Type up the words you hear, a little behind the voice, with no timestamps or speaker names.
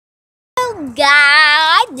you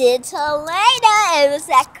guys, it's Helena, and it's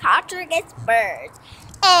that Culture Gets Birds.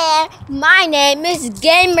 And my name is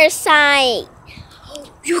Gamer Science.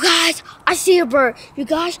 You guys, I see a bird. You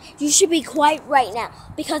guys, you should be quiet right now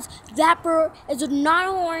because that bird is not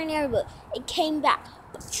an ordinary bird. It came back,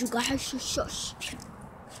 but you guys should shush.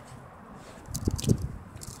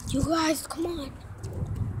 You guys, come on.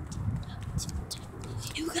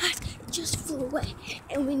 You guys, it just flew away,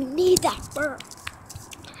 and we need that bird.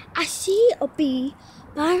 I see a bee,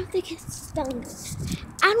 but I don't think it's stung.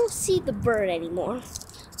 I don't see the bird anymore.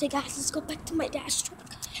 So guys, let's go back to my dad's truck.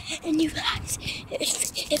 And you guys,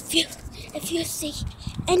 if you see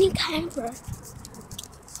any kind of bird,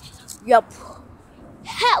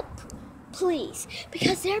 help, please,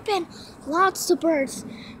 because there have been lots of birds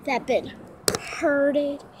that have been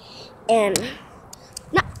hurted and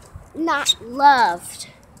not loved.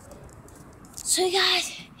 So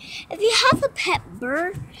guys, if you have a pet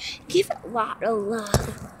bird, give it a lot of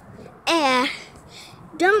love. And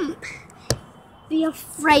don't be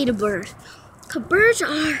afraid of birds. Because birds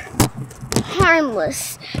are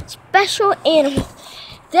harmless, special animals.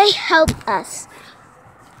 They help us.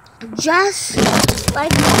 Just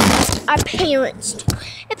like our parents do.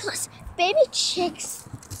 And plus, baby chicks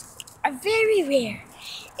are very rare.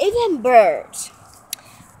 Even birds.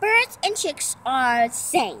 Birds and chicks are the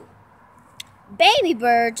same. Baby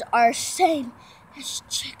birds are same as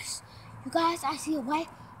chicks. You guys, I see a white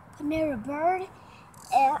Panera bird,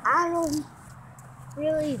 and I don't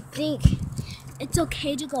really think it's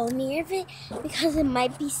okay to go near it because it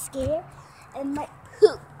might be scared and might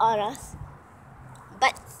poop on us.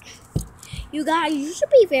 But you guys, you should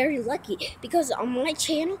be very lucky because on my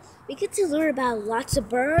channel, we get to learn about lots of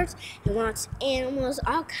birds and lots of animals,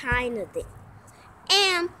 all kind of things.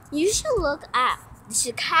 And you should look at the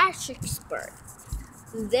Chicago bird.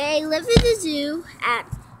 They live in the zoo at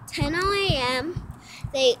 10 a.m.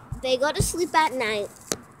 They go to sleep at night.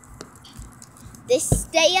 They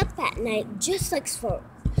stay up at night just like squirrels.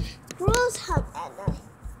 Squirrels hunt at night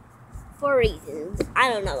for reasons. I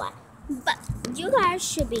don't know why. But you guys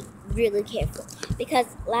should be really careful because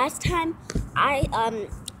last time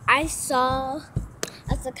I saw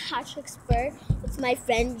a Chicago bird with my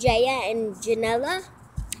friend Jaya and Janella,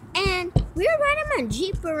 and we were riding my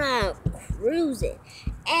Jeep around cruising,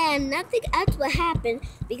 and nothing else would happen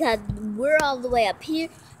because we're all the way up here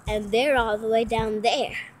and they're all the way down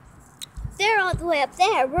there. They're all the way up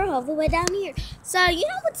there, we're all the way down here. So you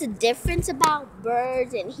know what's the difference about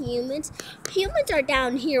birds and humans? Humans are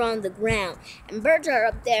down here on the ground and birds are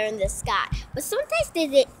up there in the sky. But sometimes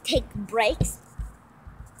they take breaks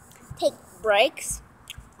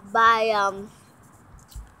by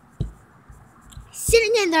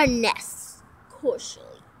sitting in their nests, cautiously.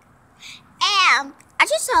 And I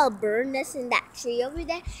just saw a bird nest in that tree over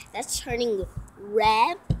there that's turning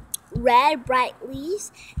red bright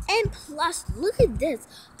leaves. And plus, look at this.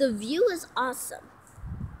 The view is awesome.